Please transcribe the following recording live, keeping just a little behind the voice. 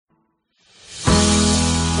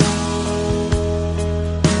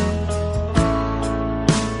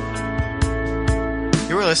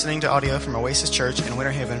listening to audio from Oasis Church in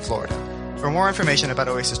Winter Haven, Florida. For more information about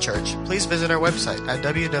Oasis Church, please visit our website at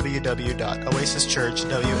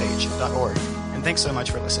www.oasischurchwh.org. And thanks so much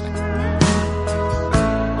for listening.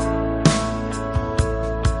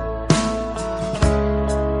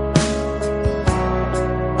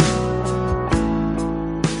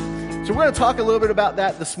 So we're going to talk a little bit about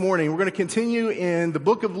that this morning. We're going to continue in the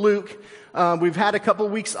book of Luke. We've had a couple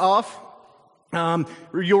of weeks off.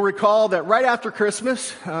 You'll recall that right after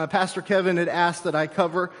Christmas, Pastor Kevin had asked that I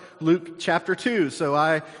cover Luke chapter 2. So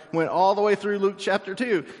I went all the way through Luke chapter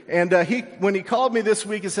 2. And when he called me this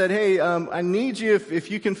week and said, hey, I need you if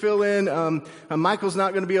you can fill in. Michael's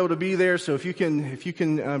not going to be able to be there, so if you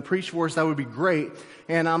can preach for us, that would be great.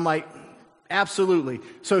 And I'm like, absolutely.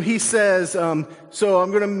 So he says, so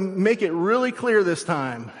I'm going to make it really clear this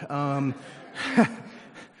time.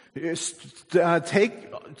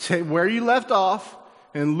 Take where you left off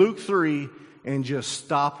in Luke 3 and just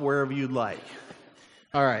stop wherever you'd like.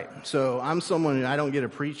 All right. So I'm someone who I don't get to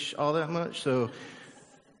preach all that much, so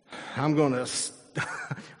I'm going to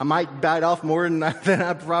I might bite off more than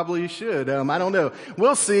I probably should. I don't know.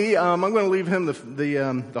 We'll see. I'm going to leave him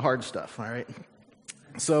the hard stuff. All right.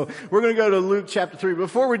 So we're going to go to Luke chapter 3.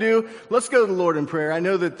 Before we do, let's go to the Lord in prayer. I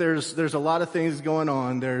know that there's a lot of things going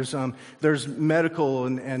on. There's medical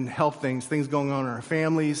and health things going on in our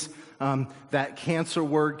families. That cancer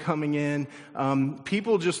word coming in.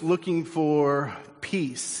 People just looking for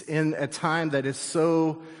peace in a time that is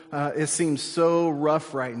so it seems so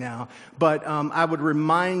rough right now. But I would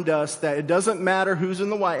remind us that it doesn't matter who's in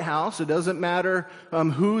the White House. It doesn't matter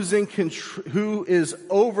who is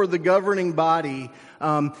over the governing body.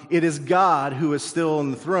 It is God who is still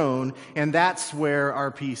on the throne, and that's where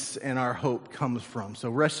our peace and our hope comes from. So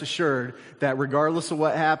rest assured that regardless of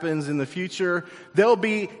what happens in the future, there'll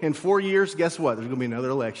be, in 4 years, guess what? There's going to be another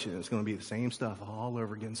election. It's going to be the same stuff all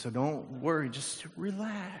over again. So don't worry. Just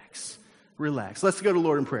relax. Relax. Let's go to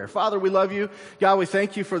Lord in prayer. Father, we love you. God, we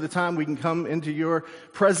thank you for the time we can come into your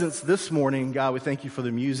presence this morning. God, we thank you for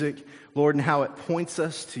the music, Lord, and how it points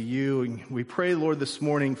us to you. And we pray, Lord, this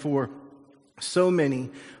morning for so many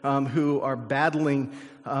who are battling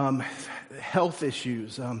health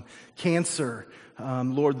issues, cancer,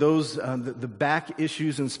 Lord, those the back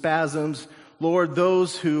issues and spasms, Lord,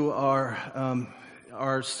 those who are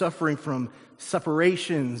suffering from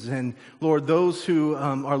separations, and Lord, those who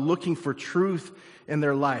are looking for truth in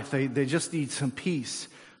their life. They just need some peace.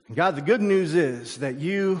 And God, the good news is that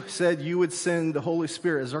you said you would send the Holy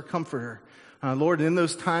Spirit as our comforter. Lord, in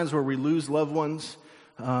those times where we lose loved ones,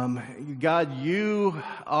 God, you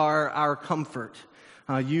are our comfort.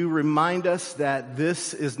 You remind us that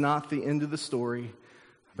this is not the end of the story,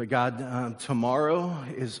 but God, tomorrow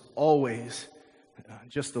is always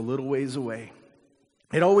just a little ways away.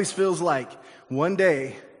 It always feels like one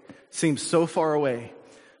day seems so far away,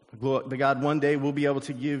 but God, one day we'll be able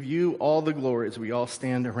to give you all the glory as we all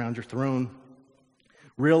stand around your throne,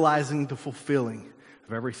 realizing the fulfilling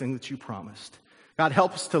of everything that you promised. God,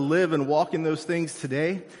 help us to live and walk in those things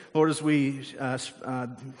today. Lord, as we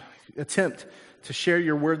attempt to share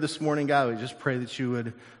your word this morning, God, we just pray that you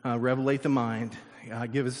would revelate the mind,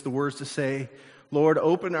 give us the words to say. Lord,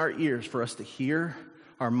 open our ears for us to hear,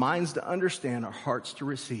 our minds to understand, our hearts to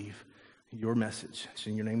receive your message. It's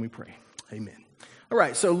in your name we pray. Amen. All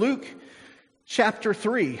right, so Luke chapter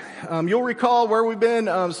 3. You'll recall where we've been.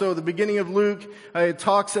 So the beginning of Luke, it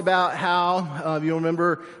talks about how, you'll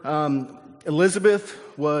remember, Elizabeth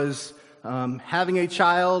was having a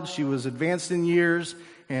child. She was advanced in years,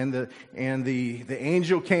 and the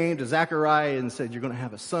angel came to Zechariah and said, "You're going to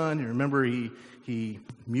have a son." And remember, he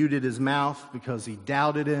muted his mouth because he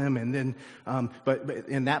doubted him. And then, but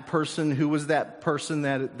that person, who was that person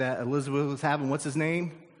that Elizabeth was having? What's his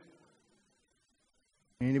name?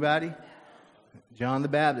 Anybody? John the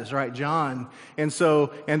Baptist, right? John. And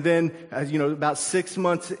then, about 6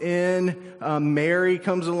 months in, Mary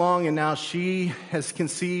comes along, and now she has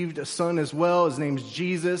conceived a son as well. His name's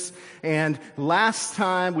Jesus. And last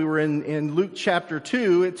time we were in Luke chapter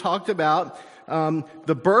 2, it talked about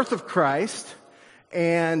the birth of Christ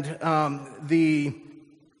and the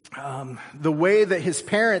way that his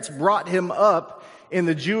parents brought him up in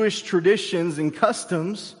the Jewish traditions and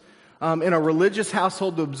customs. In a religious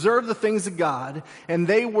household to observe the things of God, and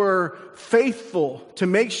they were faithful to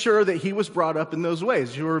make sure that he was brought up in those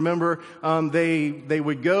ways. You remember, they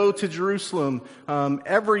would go to Jerusalem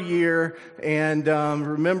every year, and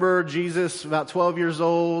remember Jesus, about 12 years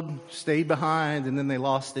old, stayed behind, and then they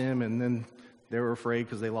lost him, and then they were afraid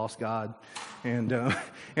because they lost God, and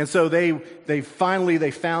so they finally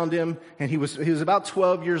found him, and he was about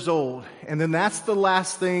 12 years old, and then that's the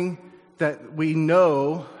last thing that we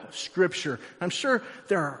know Scripture. I'm sure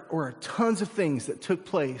there were tons of things that took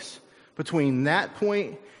place between that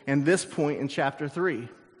point and this point in chapter 3.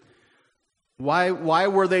 Why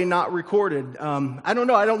were they not recorded? I don't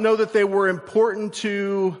know. I don't know that they were important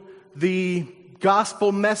to the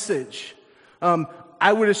gospel message.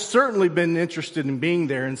 I would have certainly been interested in being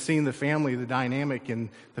there and seeing the family, the dynamic, and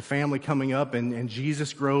the family coming up, and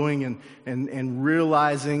Jesus growing, and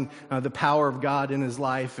realizing the power of God in his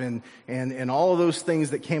life, and all of those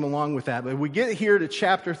things that came along with that. But we get here to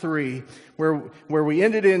chapter 3, where we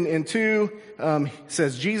ended in 2.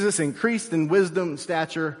 Says Jesus increased in wisdom,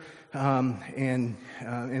 stature, and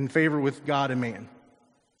in favor with God and man.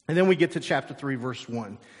 And then we get to chapter 3, verse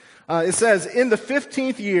 1. It says, in the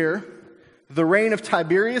 15th year, the reign of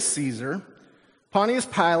Tiberius Caesar, Pontius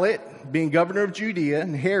Pilate being governor of Judea,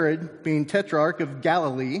 and Herod being tetrarch of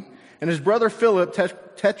Galilee, and his brother Philip,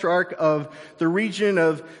 tetrarch of the region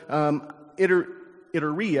of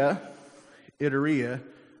Iturea,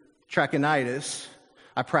 Trachonitis.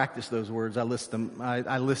 I practice those words. I list them.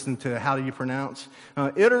 I listen to how do you pronounce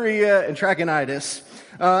Iturea and Trachonitis,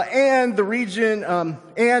 and the region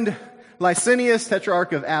and Licinius,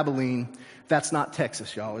 tetrarch of Abilene. That's not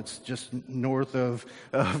Texas, y'all. It's just north of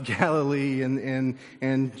Galilee and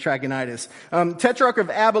Trachonitis. Tetrarch of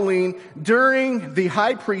Abilene, during the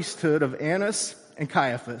high priesthood of Annas and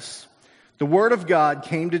Caiaphas, the word of God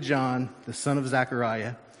came to John, the son of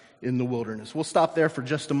Zechariah, in the wilderness. We'll stop there for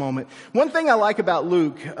just a moment. One thing I like about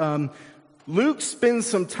Luke, Luke spends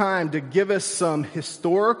some time to give us some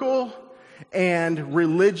historical and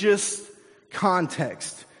religious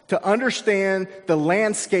context to understand the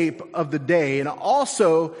landscape of the day, and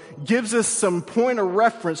also gives us some point of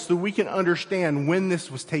reference so we can understand when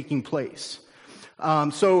this was taking place.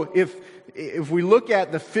 So if we look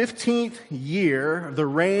at the 15th year of the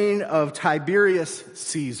reign of Tiberius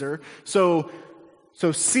Caesar, so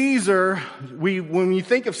Caesar, when you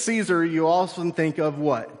think of Caesar, you often think of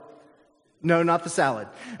what? No, not the salad.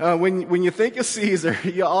 When you think of Caesar,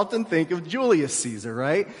 you often think of Julius Caesar,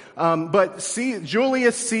 right? But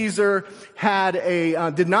Julius Caesar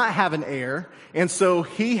did not have an heir, and so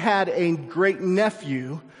he had a great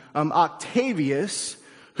nephew, Octavius,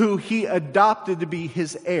 who he adopted to be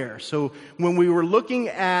his heir. So when we were looking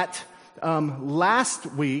at last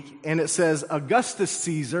week, and it says Augustus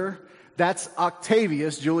Caesar, that's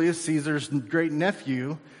Octavius, Julius Caesar's great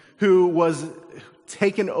nephew, who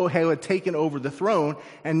had taken over the throne.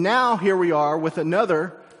 And now here we are with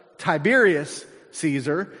another Tiberius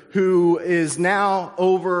Caesar, who is now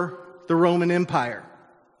over the Roman Empire.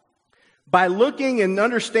 By looking and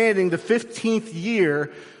understanding the 15th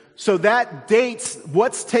year, so that dates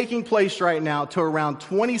what's taking place right now to around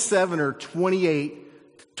 27 or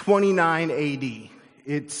 28, 29 AD.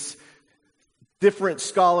 It's different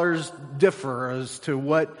scholars differ as to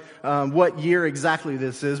what year exactly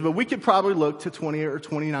this is, but we could probably look to 20 or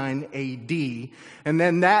 29 AD. And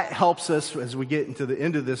then that helps us as we get into the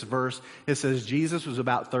end of this verse. It says Jesus was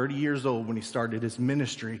about 30 years old when he started his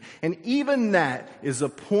ministry. And even that is a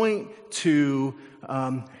point to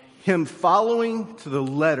him following to the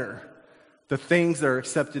letter the things that are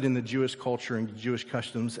accepted in the Jewish culture and Jewish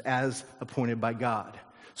customs as appointed by God.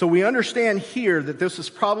 So we understand here that this is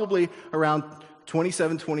probably around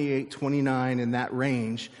 27, 28, 29, in that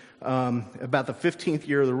range, about the 15th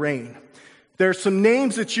year of the reign. There's some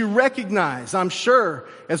names that you recognize, I'm sure,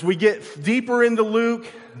 as we get deeper into Luke.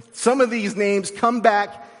 Some of these names come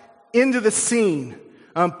back into the scene.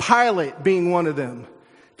 Pilate being one of them.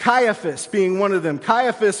 Caiaphas being one of them.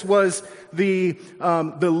 Caiaphas was the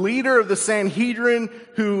leader of the Sanhedrin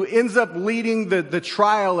who ends up leading the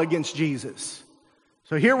trial against Jesus.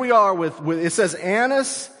 So here we are with it says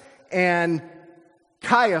Annas and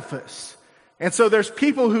Caiaphas. And so there's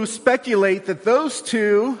people who speculate that those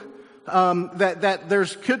two, that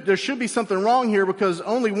there should be something wrong here because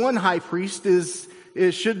only one high priest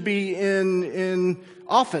should be in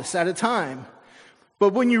office at a time.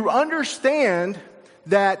 But when you understand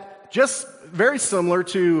that, just very similar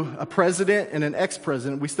to a president and an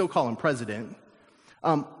ex-president, we still call him president.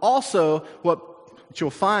 Also, what you'll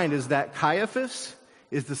find is that Caiaphas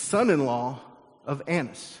is the son-in-law of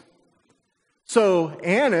Annas. So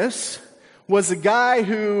Annas was a guy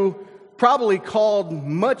who probably called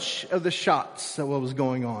much of the shots of what was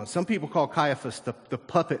going on. Some people call Caiaphas the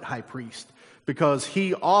puppet high priest because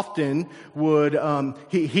he often would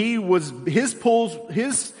his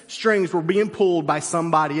strings were being pulled by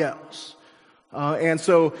somebody else, and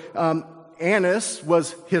Annas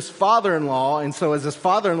was his father-in-law, and so as his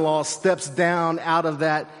father-in-law steps down out of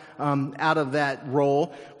that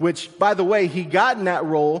role, which, by the way, he got in that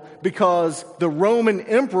role because the Roman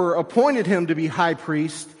emperor appointed him to be high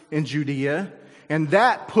priest in Judea, and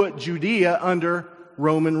that put Judea under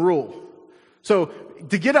Roman rule. So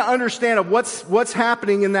to get an understanding of what's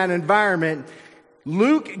happening in that environment,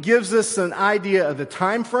 Luke gives us an idea of the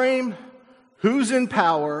time frame, who's in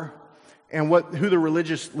power, and who the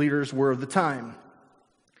religious leaders were of the time.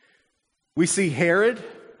 We see Herod.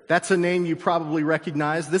 That's a name you probably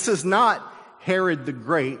recognize. This is not Herod the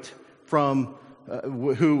Great from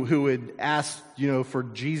who had asked, for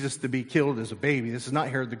Jesus to be killed as a baby. This is not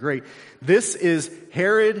Herod the Great. This is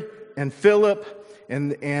Herod and Philip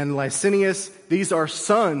and Licinius. These are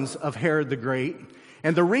sons of Herod the Great.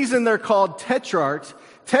 And the reason they're called tetrarchs,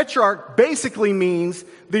 tetrarch basically means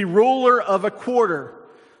the ruler of a quarter.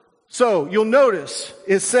 So you'll notice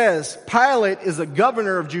it says Pilate is a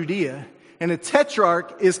governor of Judea, and a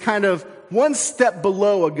tetrarch is kind of one step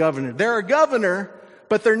below a governor. They're a governor,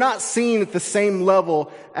 but they're not seen at the same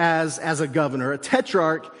level as a governor. A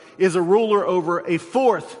tetrarch is a ruler over a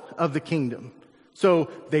fourth of the kingdom. So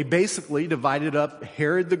they basically divided up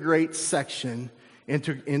Herod the Great's section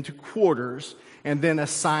into quarters and then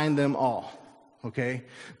assigned them all. Okay?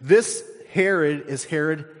 This Herod is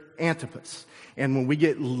Herod Antipas. And when we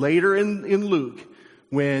get later in Luke,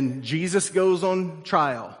 when Jesus goes on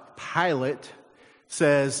trial, Pilate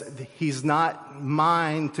says he's not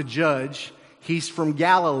mine to judge. He's from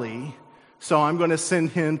Galilee. So I'm going to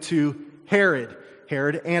send him to Herod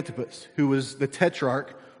Antipas, who was the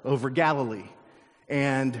tetrarch over Galilee.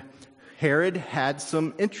 And Herod had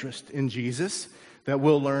some interest in Jesus that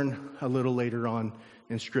we'll learn a little later on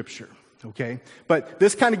in Scripture. Okay? But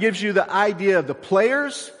this kind of gives you the idea of the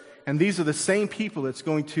players, and these are the same people that's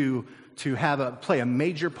going to play a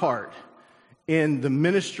major part in the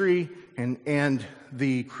ministry and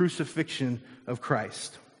the crucifixion of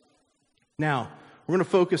Christ. Now, we're going to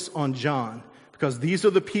focus on John, because these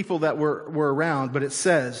are the people that were around, but it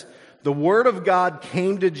says, the word of God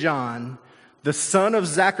came to John, the son of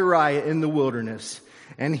Zechariah, in the wilderness,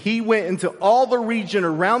 and he went into all the region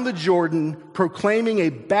around the Jordan, proclaiming a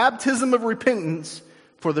baptism of repentance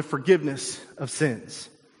for the forgiveness of sins.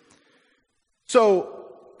 So,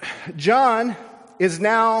 John is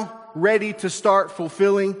now ready to start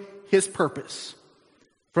fulfilling his purpose.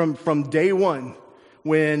 From day one,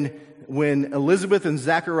 when Elizabeth and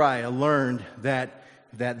Zechariah learned that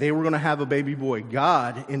they were going to have a baby boy,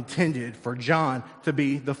 God intended for John to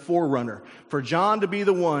be the forerunner, for John to be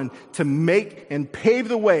the one to make and pave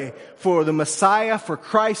the way for the Messiah, for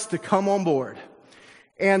Christ to come on board.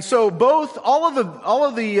 And so all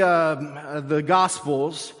of the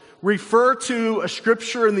Gospels refer to a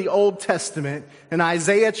scripture in the Old Testament in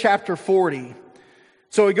Isaiah chapter 40.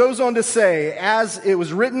 So it goes on to say, as it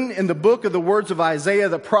was written in the book of the words of Isaiah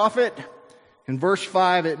the prophet, in verse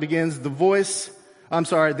 5 it begins, the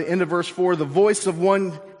end of verse 4, the voice of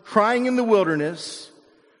one crying in the wilderness,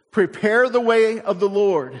 prepare the way of the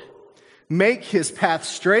Lord, make his path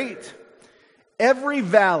straight. Every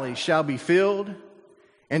valley shall be filled,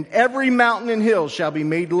 and every mountain and hill shall be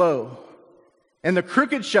made low. And the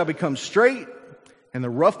crooked shall become straight, and the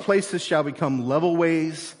rough places shall become level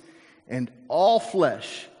ways, and all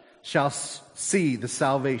flesh shall see the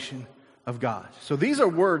salvation of God. So these are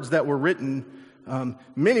words that were written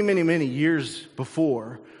many years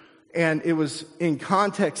before, and it was in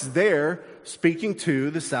context there, speaking to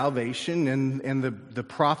the salvation and the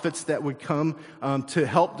prophets that would come to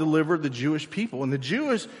help deliver the Jewish people. And the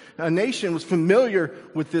Jewish nation was familiar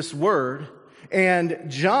with this word. And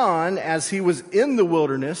John, as he was in the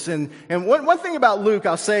wilderness, and one thing about Luke,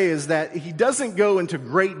 I'll say, is that he doesn't go into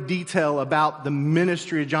great detail about the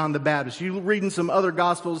ministry of John the Baptist. You read in some other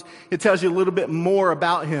Gospels, it tells you a little bit more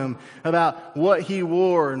about him, about what he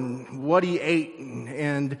wore and what he ate,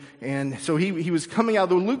 and so he was coming out.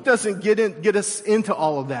 Though Luke doesn't get us into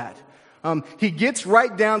all of that. He gets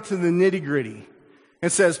right down to the nitty gritty.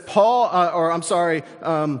 It says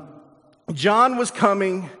John was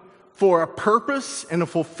coming for a purpose and a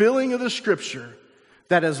fulfilling of the scripture,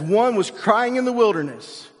 that as one was crying in the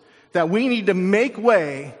wilderness, that we need to make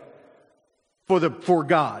way for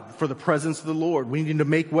God, for the presence of the Lord. We need to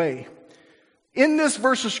make way. In this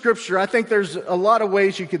verse of scripture, I think there's a lot of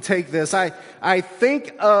ways you could take this. I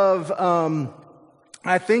think of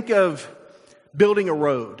building a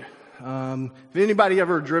road. If anybody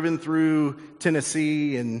ever driven through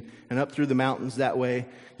Tennessee and up through the mountains that way,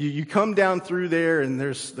 you come down through there, and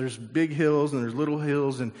there's big hills and there's little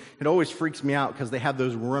hills, and it always freaks me out because they have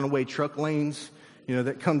those runaway truck lanes,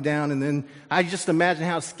 that come down. And then I just imagine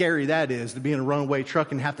how scary that is, to be in a runaway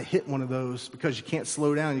truck and have to hit one of those because you can't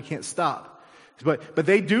slow down, you can't stop. But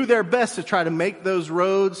they do their best to try to make those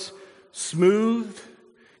roads smooth.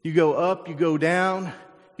 You go up, you go down,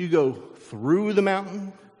 you go through the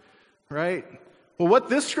mountain, right? Well, what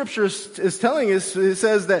this scripture is telling us, it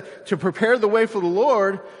says that to prepare the way for the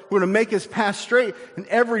Lord, we're going to make his path straight, and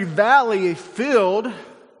every valley filled,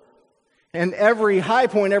 and every high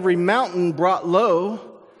point, every mountain brought low,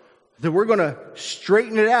 that we're going to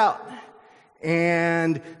straighten it out,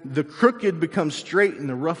 and the crooked becomes straight and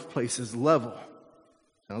the rough places level.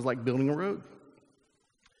 Sounds like building a road.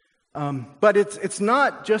 But it's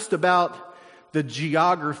not just about the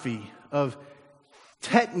geography of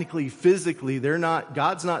technically, physically,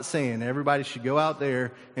 God's not saying everybody should go out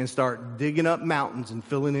there and start digging up mountains and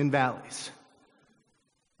filling in valleys.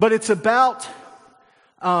 But it's about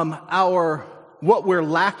what we're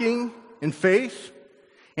lacking in faith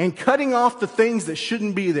and cutting off the things that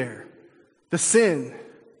shouldn't be there. The sin.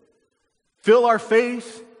 Fill our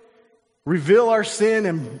faith, reveal our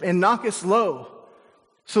sin, and knock us low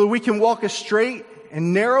so that we can walk a straight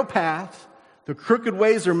and narrow path. The crooked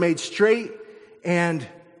ways are made straight, and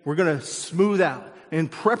we're going to smooth out in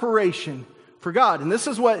preparation for God. And this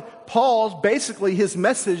is what Paul's, basically his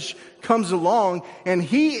message comes along, and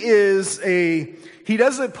he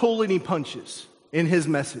doesn't pull any punches in his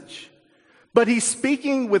message. But he's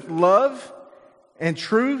speaking with love and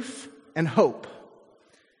truth and hope.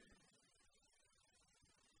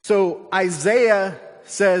 So Isaiah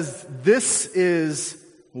says this is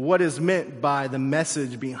what is meant by the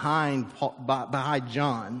message behind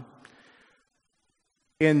John.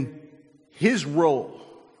 And his role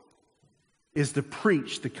is to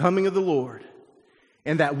preach the coming of the Lord,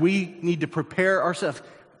 and that we need to prepare ourselves.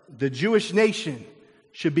 The Jewish nation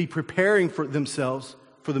should be preparing for themselves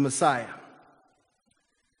for the Messiah.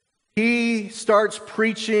 He starts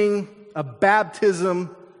preaching a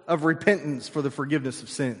baptism of repentance for the forgiveness of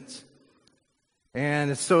sins.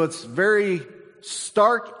 And so it's very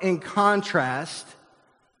stark in contrast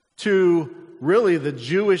to really the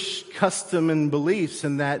Jewish custom and beliefs,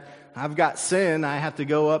 in that I've got sin, I have to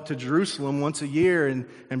go up to Jerusalem once a year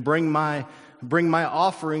and bring my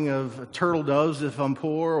offering of turtle doves if I'm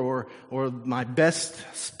poor, or my best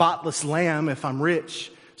spotless lamb if I'm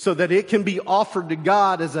rich, so that it can be offered to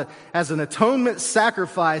God as an atonement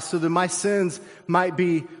sacrifice, so that my sins might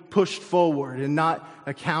be pushed forward and not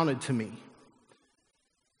accounted to me.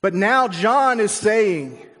 But now John is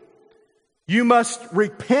saying, you must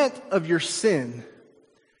repent of your sin.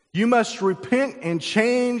 You must repent and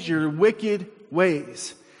change your wicked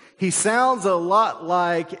ways. He sounds a lot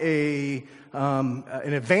like an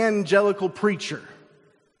evangelical preacher,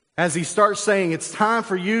 as he starts saying it's time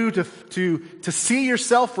for you to see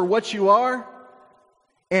yourself for what you are.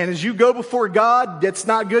 And as you go before God, that's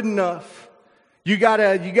not good enough. You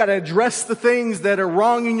gotta address the things that are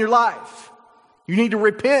wrong in your life. You need to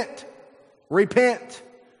repent. Repent.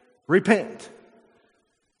 Repent.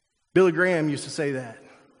 Billy Graham used to say that.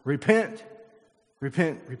 Repent,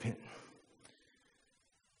 repent, repent.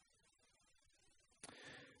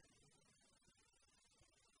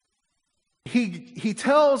 He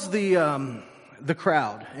tells the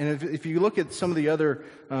crowd, and if you look at some of the other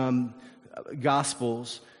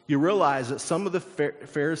Gospels, you realize that some of the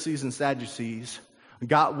Pharisees and Sadducees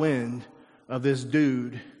got wind of this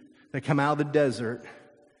dude that come out of the desert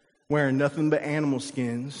wearing nothing but animal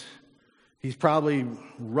skins. He's probably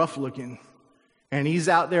rough looking. And he's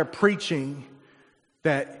out there preaching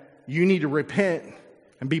that you need to repent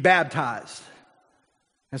and be baptized.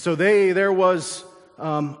 And so there was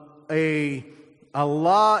there's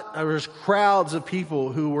crowds of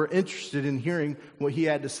people who were interested in hearing what he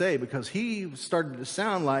had to say, because he started to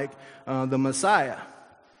sound like the Messiah.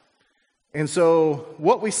 And so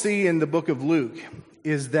what we see in the book of Luke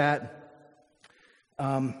is that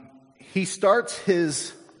he starts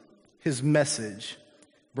his message.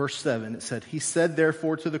 Verse 7, it said, he said,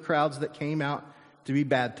 therefore, to the crowds that came out to be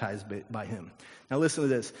baptized by him. Now listen to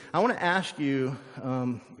this. I want to ask you,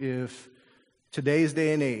 if today's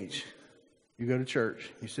day and age, you go to church,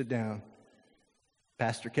 you sit down,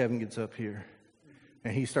 Pastor Kevin gets up here,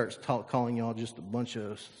 and he starts calling y'all just a bunch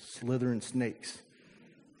of slithering snakes.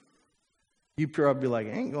 You'd probably be like,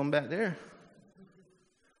 I ain't going back there.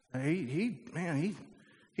 He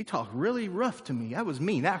talked really rough to me. That was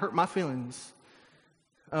mean. That hurt my feelings.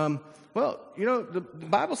 Well, the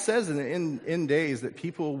Bible says in days that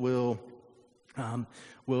people will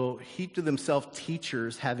heap to themselves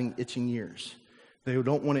teachers having itching ears. They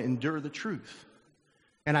don't want to endure the truth.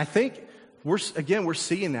 And I think we're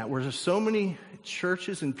seeing that where there's so many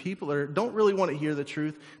churches and people that don't really want to hear the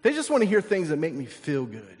truth. They just want to hear things that make me feel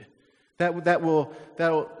good. That will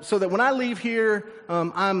so that when I leave here,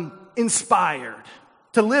 I'm inspired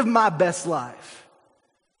to live my best life.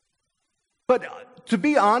 But to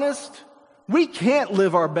be honest, we can't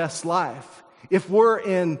live our best life if we're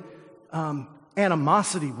in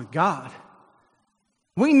animosity with God.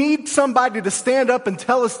 We need somebody to stand up and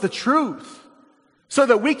tell us the truth so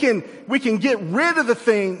that we can get rid of the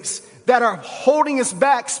things that are holding us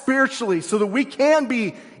back spiritually so that we can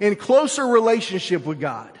be in closer relationship with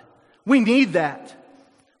God. We need that.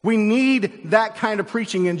 We need that kind of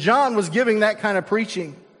preaching. And John was giving that kind of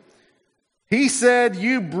preaching. He said,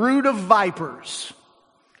 "You brood of vipers,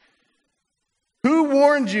 who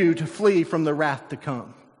warned you to flee from the wrath to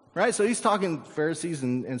come?" Right? So he's talking Pharisees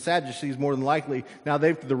and Sadducees more than likely. Now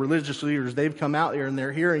the religious leaders, they've come out here and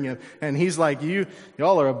they're hearing him. And he's like,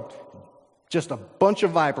 y'all are just a bunch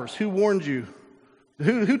of vipers. Who warned you?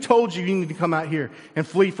 Who told you need to come out here and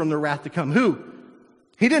flee from the wrath to come? Who?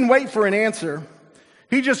 He didn't wait for an answer.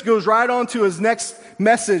 He just goes right on to his next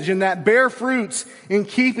message, and that bear fruits in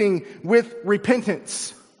keeping with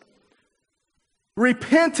repentance.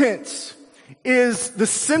 Repentance is the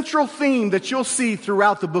central theme that you'll see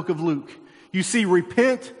throughout the book of Luke. You see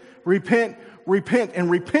repent, repent, repent.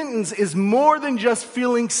 And repentance is more than just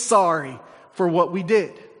feeling sorry for what we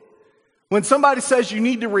did. When somebody says you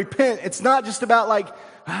need to repent, it's not just about like,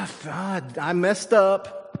 I messed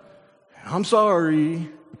up. I'm sorry.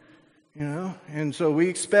 And so we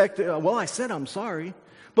expect, I said I'm sorry.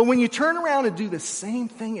 But when you turn around and do the same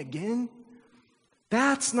thing again,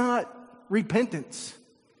 that's not repentance.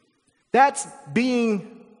 That's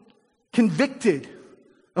being convicted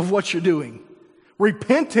of what you're doing.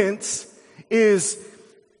 Repentance is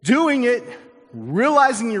doing it,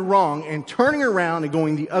 realizing you're wrong, and turning around and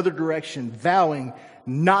going the other direction, vowing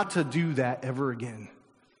not to do that ever again.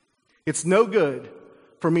 It's no good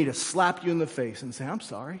for me to slap you in the face and say, "I'm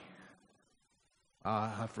sorry.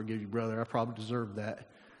 I forgive you, brother. I probably deserved that."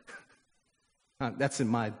 That's in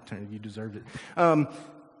my turn. You deserved it. And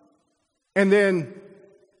then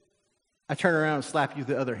I turn around and slap you with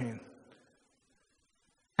the other hand.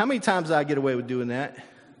 How many times did I get away with doing that?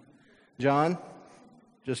 John?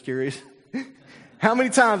 Just curious. How many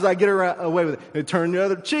times I get away with it? Turn the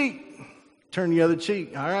other cheek. Turn the other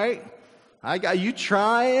cheek. All right. I got you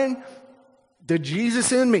trying the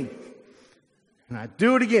Jesus in me. And I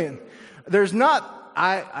do it again.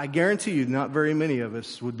 I guarantee you, not very many of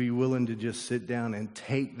us would be willing to just sit down and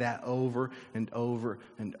take that over and over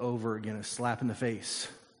and over again, a slap in the face.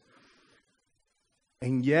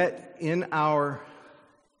 And yet, in our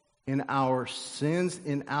sins,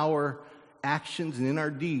 in our actions, and in our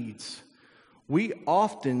deeds, we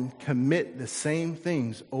often commit the same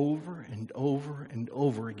things over and over and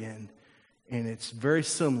over again. And it's very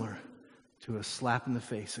similar to a slap in the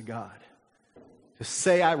face of God. To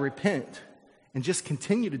say, "I repent," and just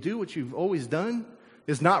continue to do what you've always done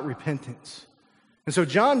is not repentance. And so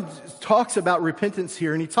John talks about repentance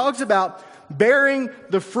here, and he talks about bearing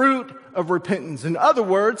the fruit of repentance. In other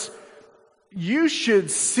words, you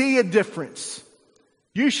should see a difference.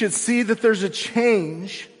 You should see that there's a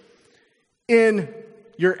change in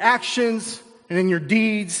your actions and in your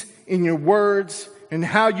deeds, in your words, and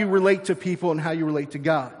how you relate to people and how you relate to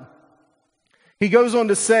God. He goes on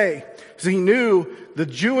to say, because he knew the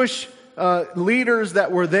Jewish leaders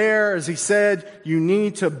that were there, as he said, you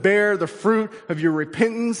need to bear the fruit of your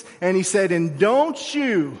repentance. And he said, "And don't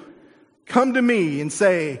you come to me and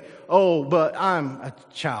say, 'Oh, but I'm a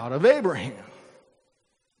child of Abraham.'"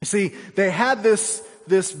 You see, they had this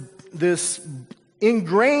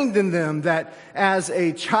ingrained in them that as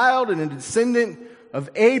a child and a descendant of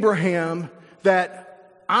Abraham,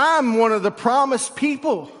 that I'm one of the promised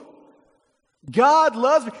people. God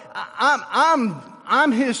loves me.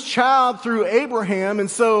 I'm his child through Abraham, and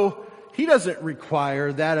so he doesn't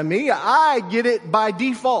require that of me. I get it by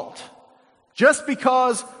default. Just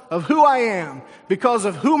because of who I am, because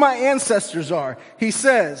of who my ancestors are. He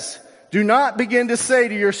says, "Do not begin to say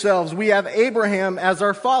to yourselves, 'We have Abraham as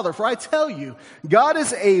our father.' For I tell you, God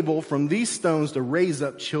is able from these stones to raise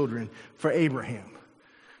up children for Abraham."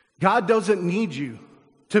 God doesn't need you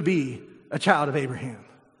to be a child of Abraham.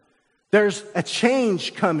 There's a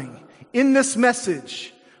change coming in this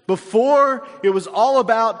message. Before, it was all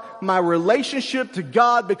about my relationship to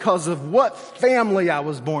God because of what family I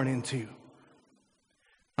was born into.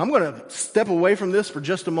 I'm going to step away from this for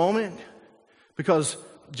just a moment because,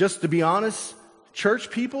 just to be honest, church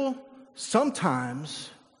people, sometimes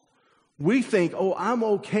we think, "Oh, I'm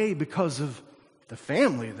okay because of the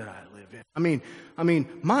family that I live in. I mean,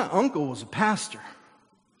 my uncle was a pastor.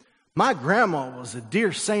 My grandma was a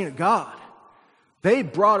dear saint of God. They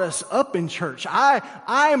brought us up in church.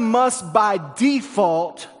 I must by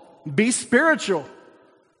default be spiritual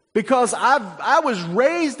because I was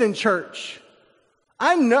raised in church.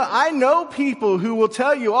 I know people who will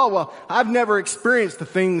tell you, oh, well, I've never experienced the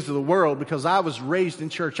things of the world because I was raised in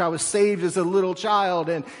church. I was saved as a little child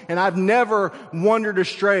and I've never wandered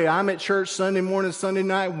astray. I'm at church Sunday morning, Sunday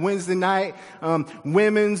night, Wednesday night,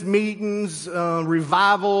 women's meetings,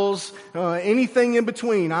 revivals, anything in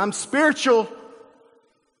between. I'm spiritual.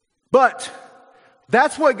 But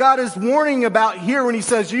that's what God is warning about here when he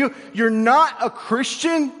says you're not a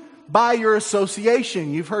Christian by your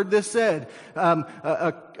association. You've heard this said.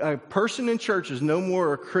 A person in church is no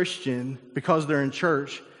more a Christian because they're in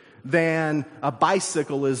church than a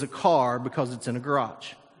bicycle is a car because it's in a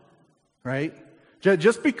garage. Right?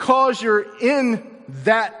 Just because you're in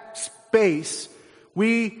that space,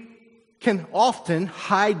 we can often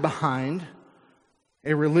hide behind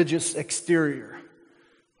a religious exterior.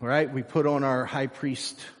 Right? We put on our high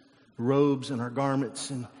priest robes and our garments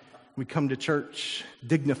and we come to church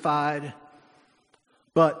dignified.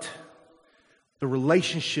 But the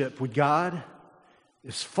relationship with God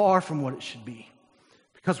is far from what it should be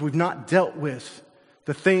because we've not dealt with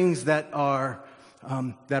the things that are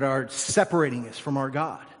separating us from our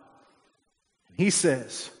God. He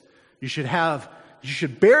says you should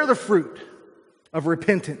bear the fruit of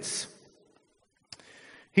repentance.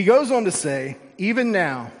 He goes on to say, even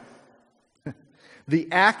now, the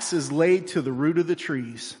axe is laid to the root of the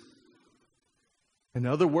trees. In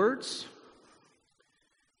other words,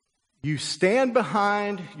 you stand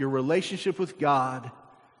behind your relationship with God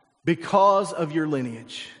because of your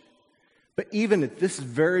lineage. But even at this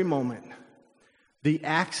very moment, the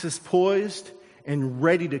axe is poised and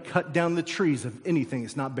ready to cut down the trees of anything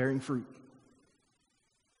that's not bearing fruit.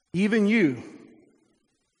 Even you,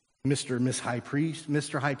 Mr. and Miss High Priest,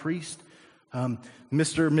 Mr. High Priest,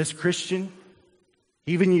 Mr. and Miss Christian,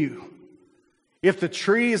 even you. If the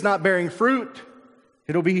tree is not bearing fruit,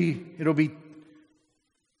 it'll be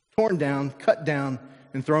torn down, cut down,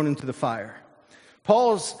 and thrown into the fire.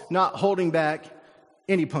 Paul's not holding back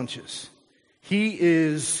any punches. He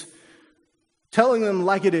is telling them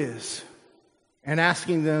like it is and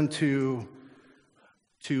asking them to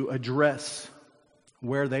address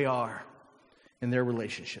where they are in their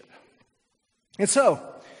relationship. And so,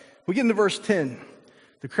 we get into verse 10.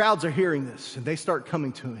 The crowds are hearing this, and they start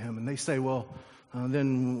coming to him, and they say, well,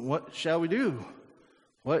 then what shall we do?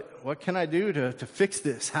 What can I do to fix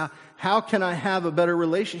this? How can I have a better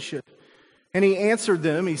relationship? And he answered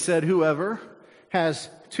them, he said, whoever has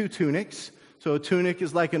 2 tunics, so a tunic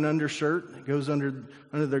is like an undershirt, it goes under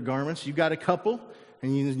their garments. You got a couple,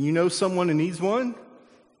 and you know someone who needs one,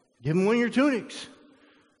 give them one of your tunics.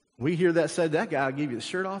 We hear that said, that guy will give you the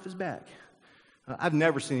shirt off his back. I've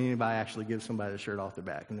never seen anybody actually give somebody the shirt off their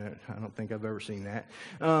back. I don't think I've ever seen that.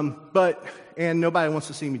 And nobody wants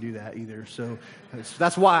to see me do that either. So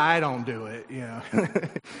that's why I don't do it, you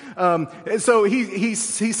know. And so he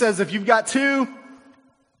says, if you've got 2,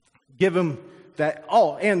 give them that.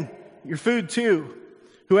 Oh, and your food too.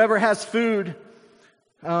 Whoever has food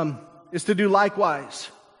is to do likewise.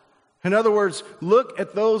 In other words, look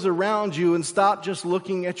at those around you and stop just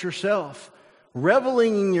looking at yourself.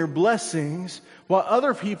 Reveling in your blessings while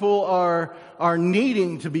other people are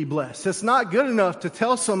needing to be blessed. It's not good enough to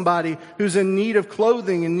tell somebody who's in need of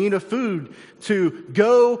clothing, in need of food, to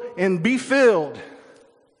go and be filled.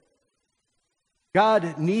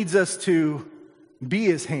 God needs us to be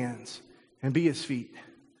his hands and be his feet.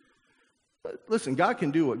 But listen, God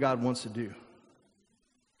can do what God wants to do.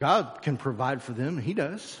 God can provide for them, and he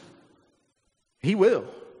does. He will.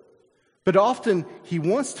 But often he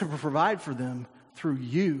wants to provide for them through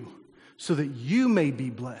you so that you may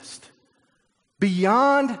be blessed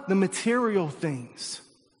beyond the material things,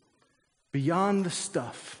 beyond the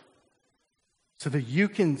stuff, so that you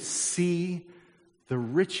can see the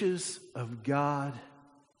riches of God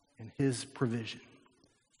and his provision.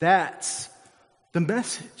 That's the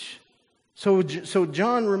message. So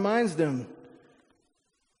John reminds them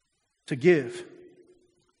to give,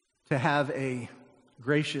 to have a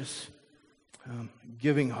gracious,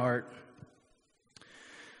 giving heart.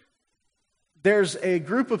 There's a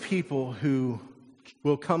group of people who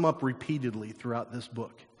will come up repeatedly throughout this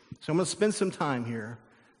book. So I'm going to spend some time here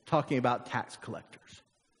talking about tax collectors.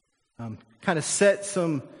 Kind of set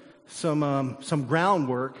some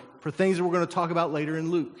groundwork for things that we're going to talk about later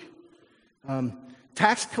in Luke.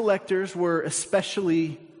 Tax collectors were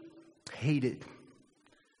especially hated.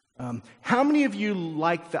 How many of you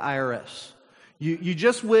like the IRS? You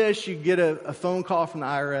just wish you get a phone call from the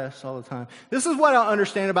IRS all the time. This is what I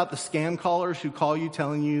understand about the scam callers who call you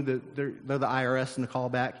telling you that they're the IRS and to call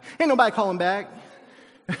back. Ain't nobody calling back.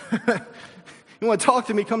 You want to talk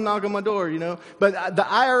to me, come knock on my door, But the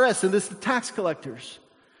IRS, and this is the tax collectors.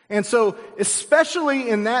 And so, especially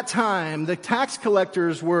in that time, the tax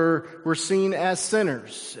collectors were seen as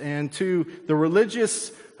sinners. And to the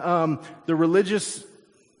religious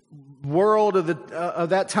world of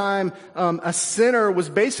that time, a sinner was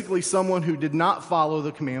basically someone who did not follow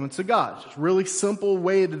the commandments of God. It's a really simple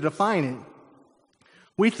way to define it.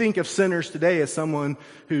 We think of sinners today as someone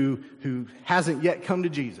who hasn't yet come to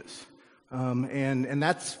Jesus. And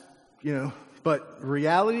that's, but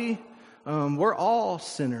reality, we're all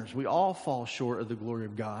sinners. We all fall short of the glory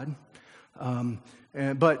of God.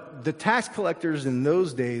 But the tax collectors in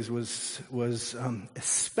those days was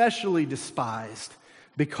especially despised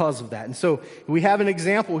because of that. And so we have an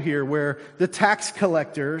example here where the tax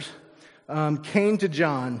collectors came to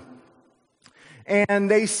John,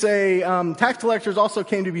 and they say, tax collectors also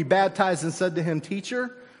came to be baptized and said to him,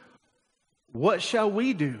 "Teacher, what shall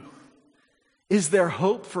we do? Is there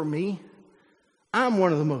hope for me? I'm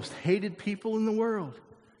one of the most hated people in the world.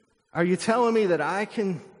 Are you telling me that I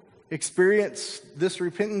can experience this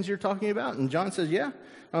repentance you're talking about?" And John says, yeah,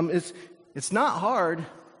 it's not hard.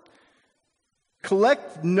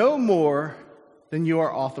 Collect no more than you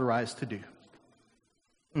are authorized to do.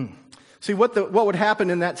 See, what would happen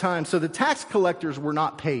in that time, so the tax collectors were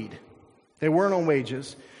not paid. They weren't on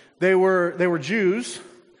wages. They were Jews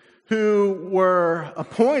who were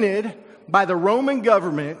appointed by the Roman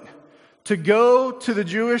government to go to the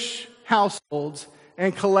Jewish households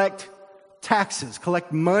and collect taxes,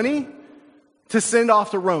 collect money to send off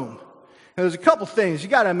to Rome. And there's a couple things you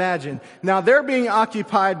got to imagine. Now they're being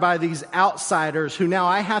occupied by these outsiders who now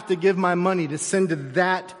I have to give my money to send to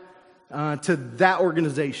that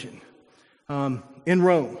organization in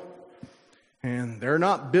Rome. And they're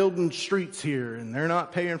not building streets here, and they're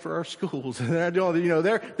not paying for our schools, and they're doing,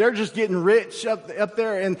 they're just getting rich up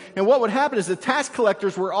there. And what would happen is the tax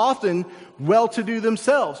collectors were often well-to-do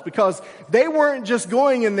themselves, because they weren't just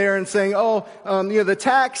going in there and saying, the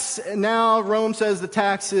tax, now Rome says the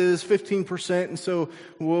tax is 15%, and so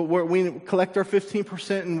we collect our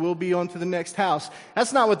 15% and we'll be on to the next house.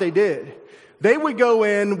 That's not what they did. They would go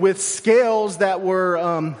in with scales that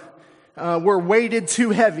were weighted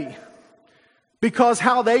too heavy, because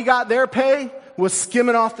how they got their pay was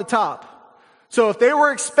skimming off the top. So if they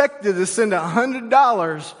were expected to send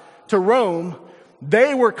 $100 to Rome,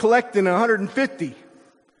 they were collecting $150.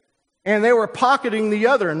 And they were pocketing the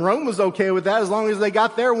other. And Rome was okay with that. As long as they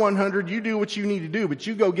got their 100, you do what you need to do, but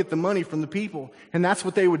you go get the money from the people. And that's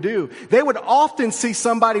what they would do. They would often see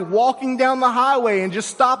somebody walking down the highway and just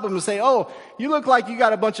stop them and say, "Oh, you look like you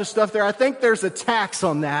got a bunch of stuff there. I think there's a tax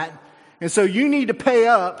on that. And so you need to pay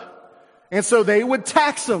up." And so they would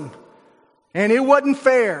tax them. And it wasn't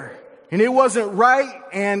fair. And it wasn't right.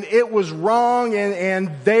 And it was wrong. And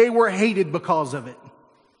they were hated because of it.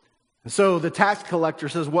 And so the tax collector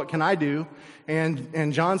says, "What can I do?"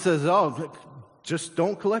 And John says, just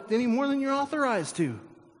don't collect any more than you're authorized to.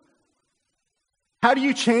 How do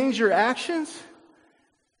you change your actions?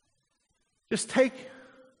 Just take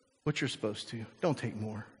what you're supposed to. Don't take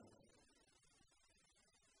more.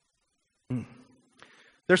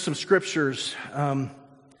 There's some scriptures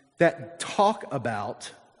that talk about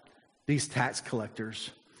these tax collectors.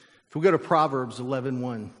 If we go to Proverbs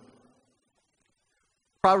 11:1.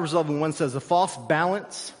 Proverbs 11:1 says, "A false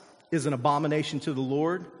balance is an abomination to the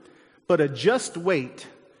Lord, but a just weight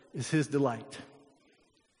is his delight."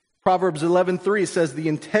 Proverbs 11:3 says, "The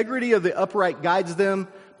integrity of the upright guides them,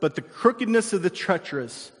 but the crookedness of the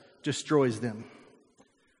treacherous destroys them."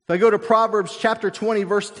 If I go to Proverbs chapter 20,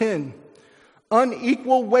 verse 10,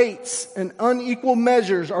 "Unequal weights and unequal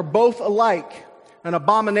measures are both alike an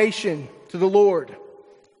abomination to the Lord."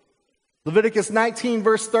 Leviticus 19,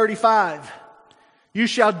 verse 35, "You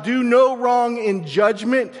shall do no wrong in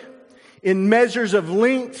judgment, in measures of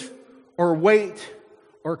length or weight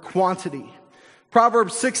or quantity."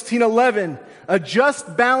 Proverbs 16:11, "A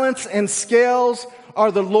just balance and scales are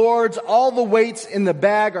the Lord's, all the weights in the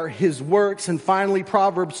bag are his works." And finally,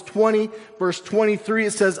 Proverbs 20, verse 23,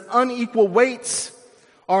 it says, "Unequal weights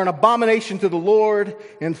are an abomination to the Lord,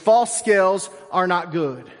 and false scales are not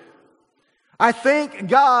good." I think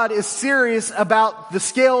God is serious about the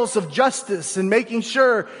scales of justice and making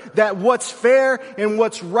sure that what's fair and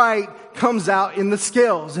what's right comes out in the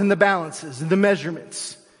scales, in the balances, in the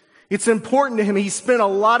measurements. It's important to him. He spent a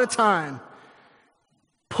lot of time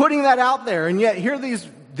putting that out there, and yet here these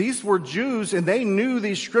these were Jews, and they knew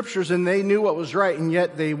these scriptures, and they knew what was right, and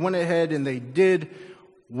yet they went ahead and they did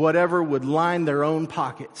whatever would line their own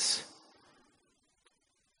pockets.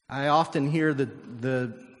 I often hear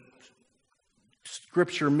the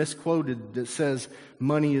scripture misquoted that says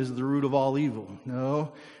money is the root of all evil.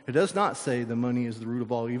 No, it does not say the money is the root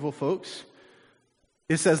of all evil, folks.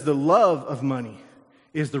 It says the love of money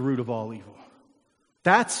is the root of all evil.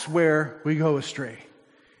 That's where we go astray.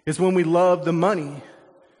 It's when we love the money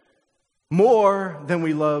more than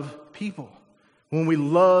we love people. When we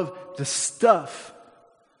love the stuff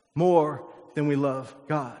more than we love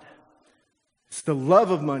God. It's the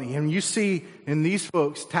love of money. And you see in these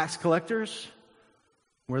folks, tax collectors,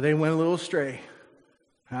 where they went a little astray.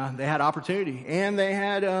 They had opportunity, and they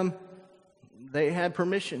had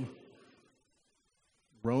permission.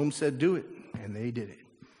 Rome said do it, and they did it.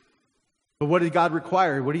 But what did God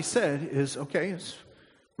require? What he said is, okay, it's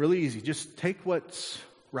really easy. Just take what's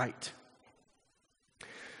right.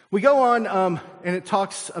 We go on, and it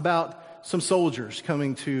talks about some soldiers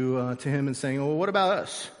coming to him and saying, well, what about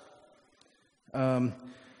us? And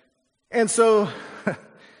so,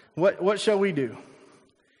 what shall we do?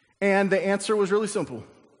 And the answer was really simple.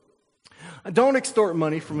 Don't extort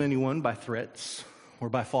money from anyone by threats or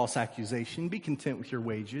by false accusation. Be content with your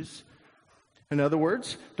wages. In other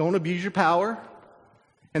words, don't abuse your power.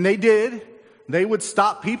 And they did. They would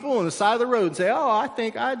stop people on the side of the road and say, oh, I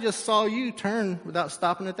think I just saw you turn without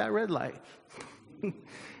stopping at that red light.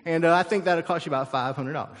 And I think that'll cost you about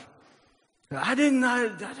 $500. I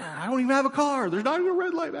don't even have a car. There's not even a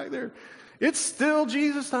red light back there. It's still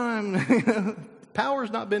Jesus time.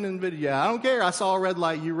 Power's not been invented yet. I don't care. I saw a red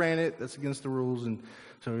light. You ran it. That's against the rules. And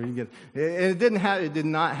so you get. It did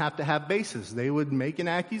not have to have basis. They would make an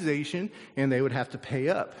accusation, and they would have to pay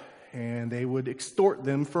up, and they would extort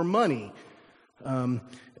them for money.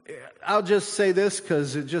 I'll just say this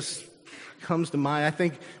because it just comes to mind. I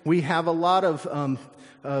think we have a lot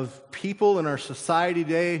of people in our society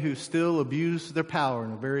today who still abuse their power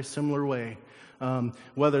in a very similar way.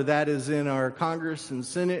 Whether that is in our Congress and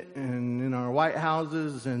Senate and in our White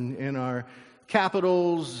Houses and in our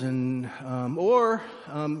capitals and or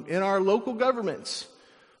in our local governments.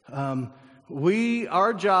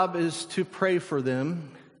 Our job is to pray for them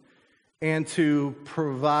and to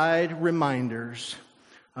provide reminders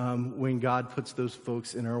when God puts those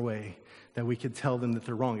folks in our way, that we can tell them that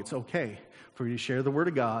they're wrong. It's okay for you to share the Word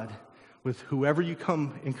of God with whoever you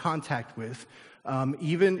come in contact with,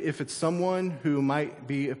 even if it's someone who might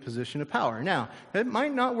be a position of power. Now, it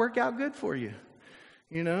might not work out good for you.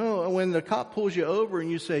 You know, when the cop pulls you over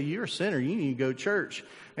and you say, you're a sinner, you need to go to church.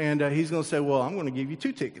 And he's going to say, well, I'm going to give you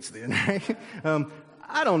 2 tickets then.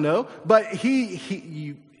 I don't know. But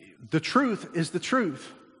the truth is the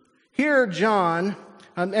truth. Here, John,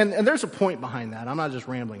 and there's a point behind that. I'm not just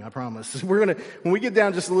rambling, I promise. When we get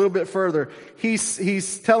down just a little bit further,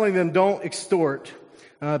 he's telling them don't extort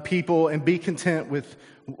people and be content with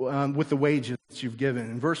the wages that you've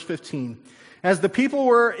given. In verse 15, as the people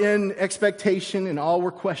were in expectation and all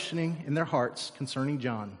were questioning in their hearts concerning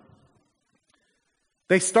John,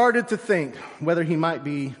 they started to think whether he might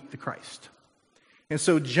be the Christ. And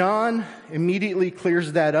so John immediately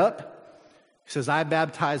clears that up. He says, I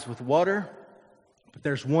baptize with water, but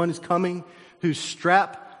there's one who's coming whose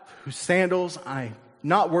sandals I'm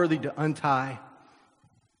not worthy to untie.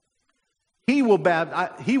 He will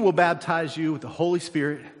baptize you with the Holy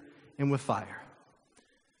Spirit and with fire.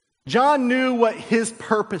 John knew what his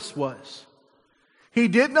purpose was. He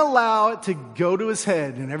didn't allow it to go to his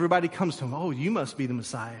head and everybody comes to him, oh, you must be the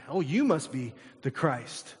Messiah. Oh, you must be the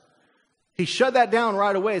Christ. He shut that down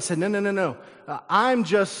right away and said, no. I'm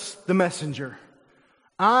just the messenger.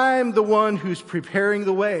 I'm the one who's preparing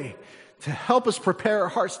the way to help us prepare our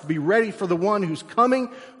hearts to be ready for the one who's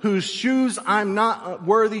coming, whose shoes I'm not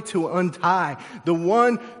worthy to untie. The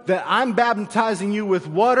one that I'm baptizing you with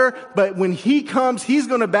water, but when he comes, he's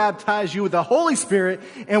going to baptize you with the Holy Spirit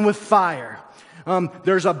and with fire.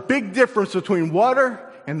 There's a big difference between water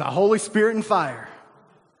and the Holy Spirit and fire.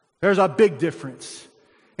 There's a big difference.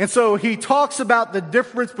 And so he talks about the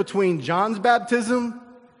difference between John's baptism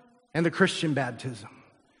and the Christian baptism.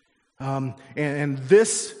 And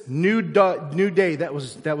this new day that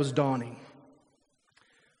was dawning.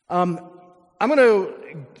 I'm going to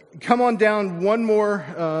come on down one more,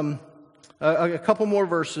 a couple more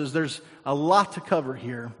verses. There's a lot to cover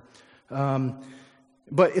here.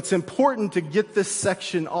 But it's important to get this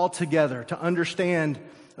section all together to understand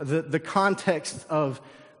the context of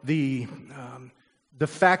the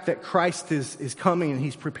fact that Christ is coming and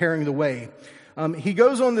he's preparing the way. He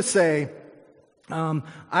goes on to say,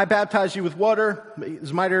 I baptize you with water.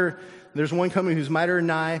 There's one coming who's mightier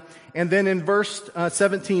than I. And then in verse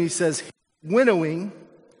 17, he says,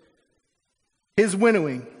 his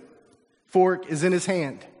winnowing fork is in his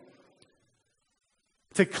hand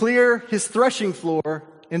to clear his threshing floor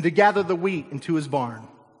and to gather the wheat into his barn.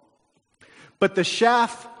 But the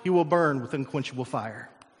chaff he will burn with unquenchable fire.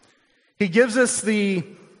 He gives us the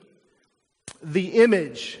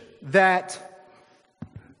image that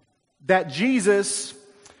Jesus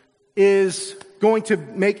is going to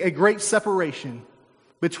make a great separation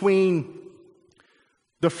between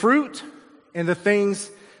the fruit and the things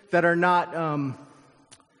that are not,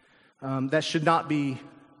 that should not be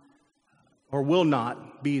or will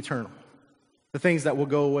not be eternal. The things that will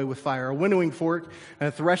go away with fire. A winnowing fork and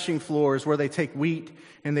a threshing floor is where they take wheat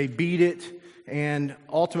and they beat it, and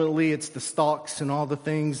ultimately it's the stalks and all the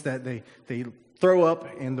things that they throw up,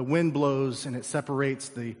 and the wind blows and it separates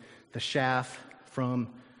the chaff from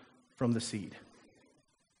the seed.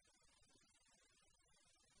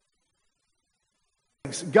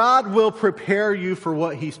 God will prepare you for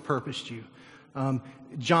what He's purposed you.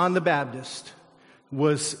 John the Baptist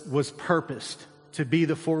was purposed to be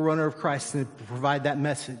the forerunner of Christ and to provide that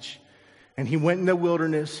message. And he went in the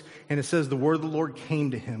wilderness, and it says the word of the Lord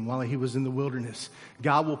came to him while he was in the wilderness.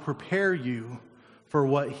 God will prepare you for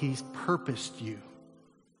what He's purposed you.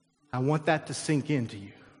 I want that to sink into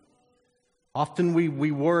you. Often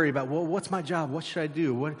we worry about, well, what's my job? What should I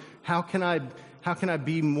do? How can I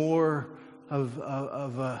be more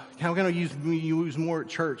how can I use more at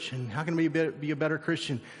church? And how can I be a better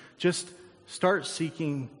Christian? Just start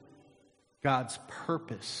seeking God's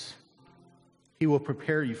purpose. He will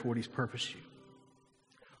prepare you for what He's purposed you.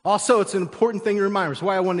 Also, it's an important thing to remember. It's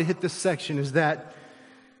why I wanted to hit this section, is that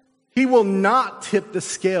He will not tip the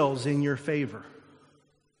scales in your favor.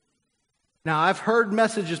 Now, I've heard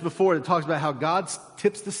messages before that talks about how God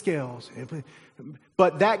tips the scales,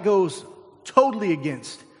 but that goes totally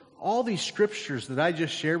against all these scriptures that I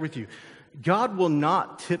just shared with you. God will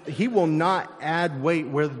not tip, He will not add weight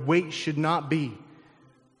where weight should not be.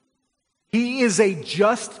 He is a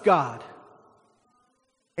just God.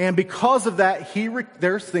 And because of that,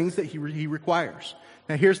 there's things that He requires.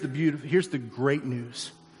 Now here's the great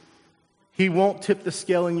news. He won't tip the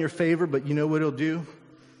scale in your favor, but you know what He'll do?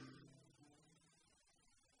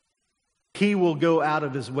 He will go out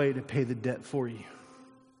of His way to pay the debt for you.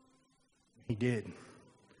 He did.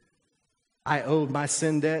 I owed my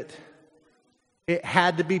sin debt. It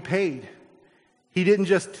had to be paid. He didn't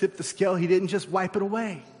just tip the scale. He didn't just wipe it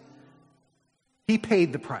away. He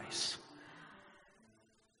paid the price.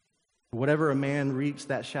 Whatever a man reaps,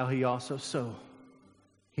 that shall he also sow.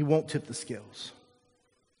 He won't tip the scales.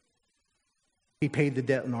 He paid the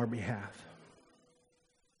debt on our behalf.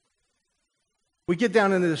 We get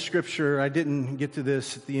down into the scripture. I didn't get to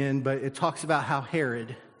this at the end, but it talks about how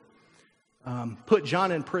Herod put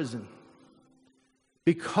John in prison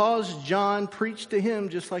because John preached to him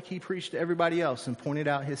just like he preached to everybody else and pointed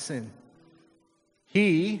out his sin.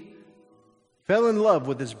 He fell in love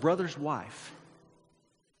with his brother's wife,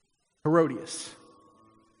 Herodias.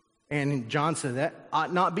 And John said, that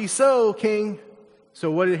ought not be so, king. So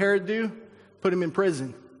what did Herod do? Put him in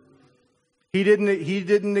prison. He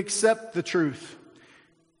didn't accept the truth.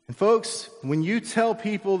 And folks, when you tell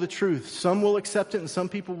people the truth, some will accept it and some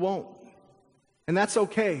people won't. And that's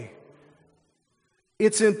okay.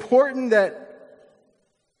 It's important that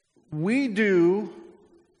we do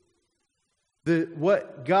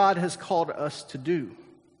what God has called us to do.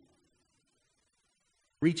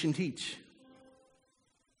 Reach and teach.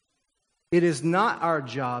 It is not our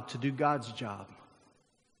job to do God's job.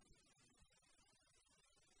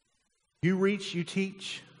 You reach, you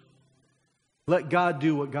teach. Let God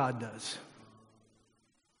do what God does.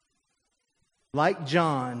 Like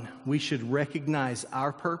John, we should recognize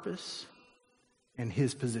our purpose and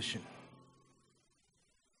His position.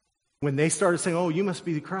 When they started saying, oh, you must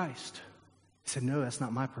be the Christ, he said, no, that's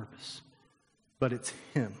not my purpose. But it's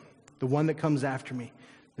Him. The one that comes after me,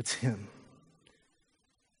 it's Him.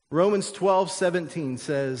 Romans 12:17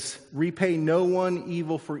 says, repay no one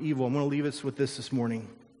evil for evil. I'm going to leave us with this morning.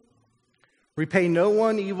 Repay no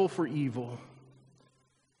one evil for evil,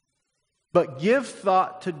 but give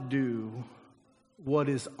thought to do what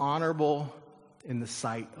is honorable in the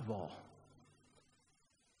sight of all.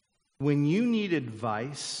 When you need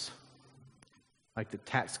advice, like the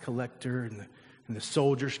tax collector and the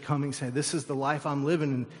soldiers coming saying, this is the life I'm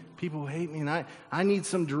living, and people hate me, and I need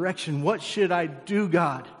some direction. What should I do,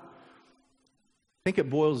 God? I think it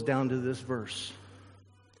boils down to this verse.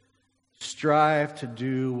 Strive to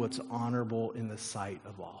do what's honorable in the sight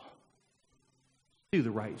of all. Do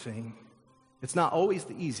the right thing. It's not always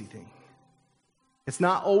the easy thing. It's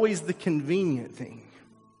not always the convenient thing.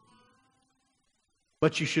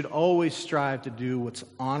 But you should always strive to do what's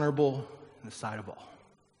honorable in the sight of all.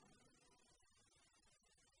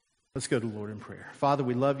 Let's go to the Lord in prayer. Father,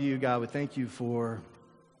 we love you. God, we thank you for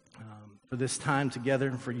this time together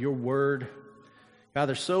and for your word. God,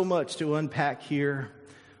 there's so much to unpack here,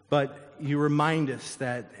 but you remind us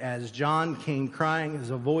that as John came crying as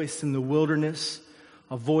a voice in the wilderness,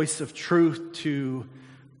 a voice of truth to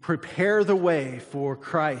prepare the way for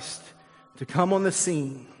Christ to come on the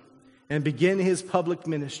scene and begin his public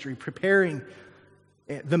ministry, preparing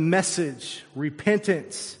the message,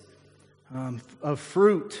 repentance, of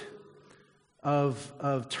fruit,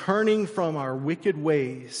 of turning from our wicked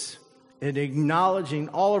ways and acknowledging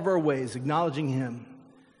all of our ways, acknowledging him.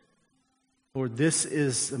 Lord, this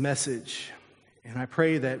is the message. And I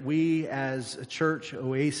pray that we as a church,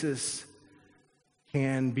 Oasis,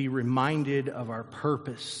 can be reminded of our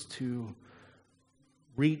purpose to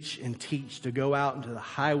reach and teach, to go out into the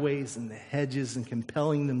highways and the hedges and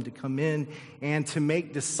compelling them to come in and to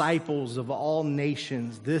make disciples of all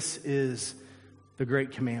nations. This is the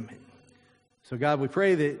great commandment. So God, we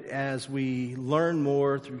pray that as we learn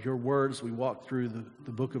more through your words, we walk through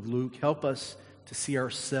the book of Luke, help us to see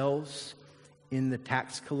ourselves in the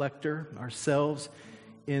tax collector, ourselves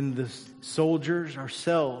in the soldiers,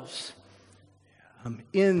 ourselves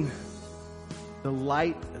in the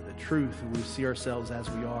light of the truth, and we see ourselves as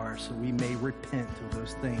we are, so we may repent of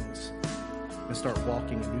those things and start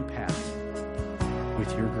walking a new path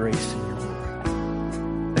with your grace and your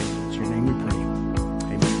glory. Thank you. It's your name we pray.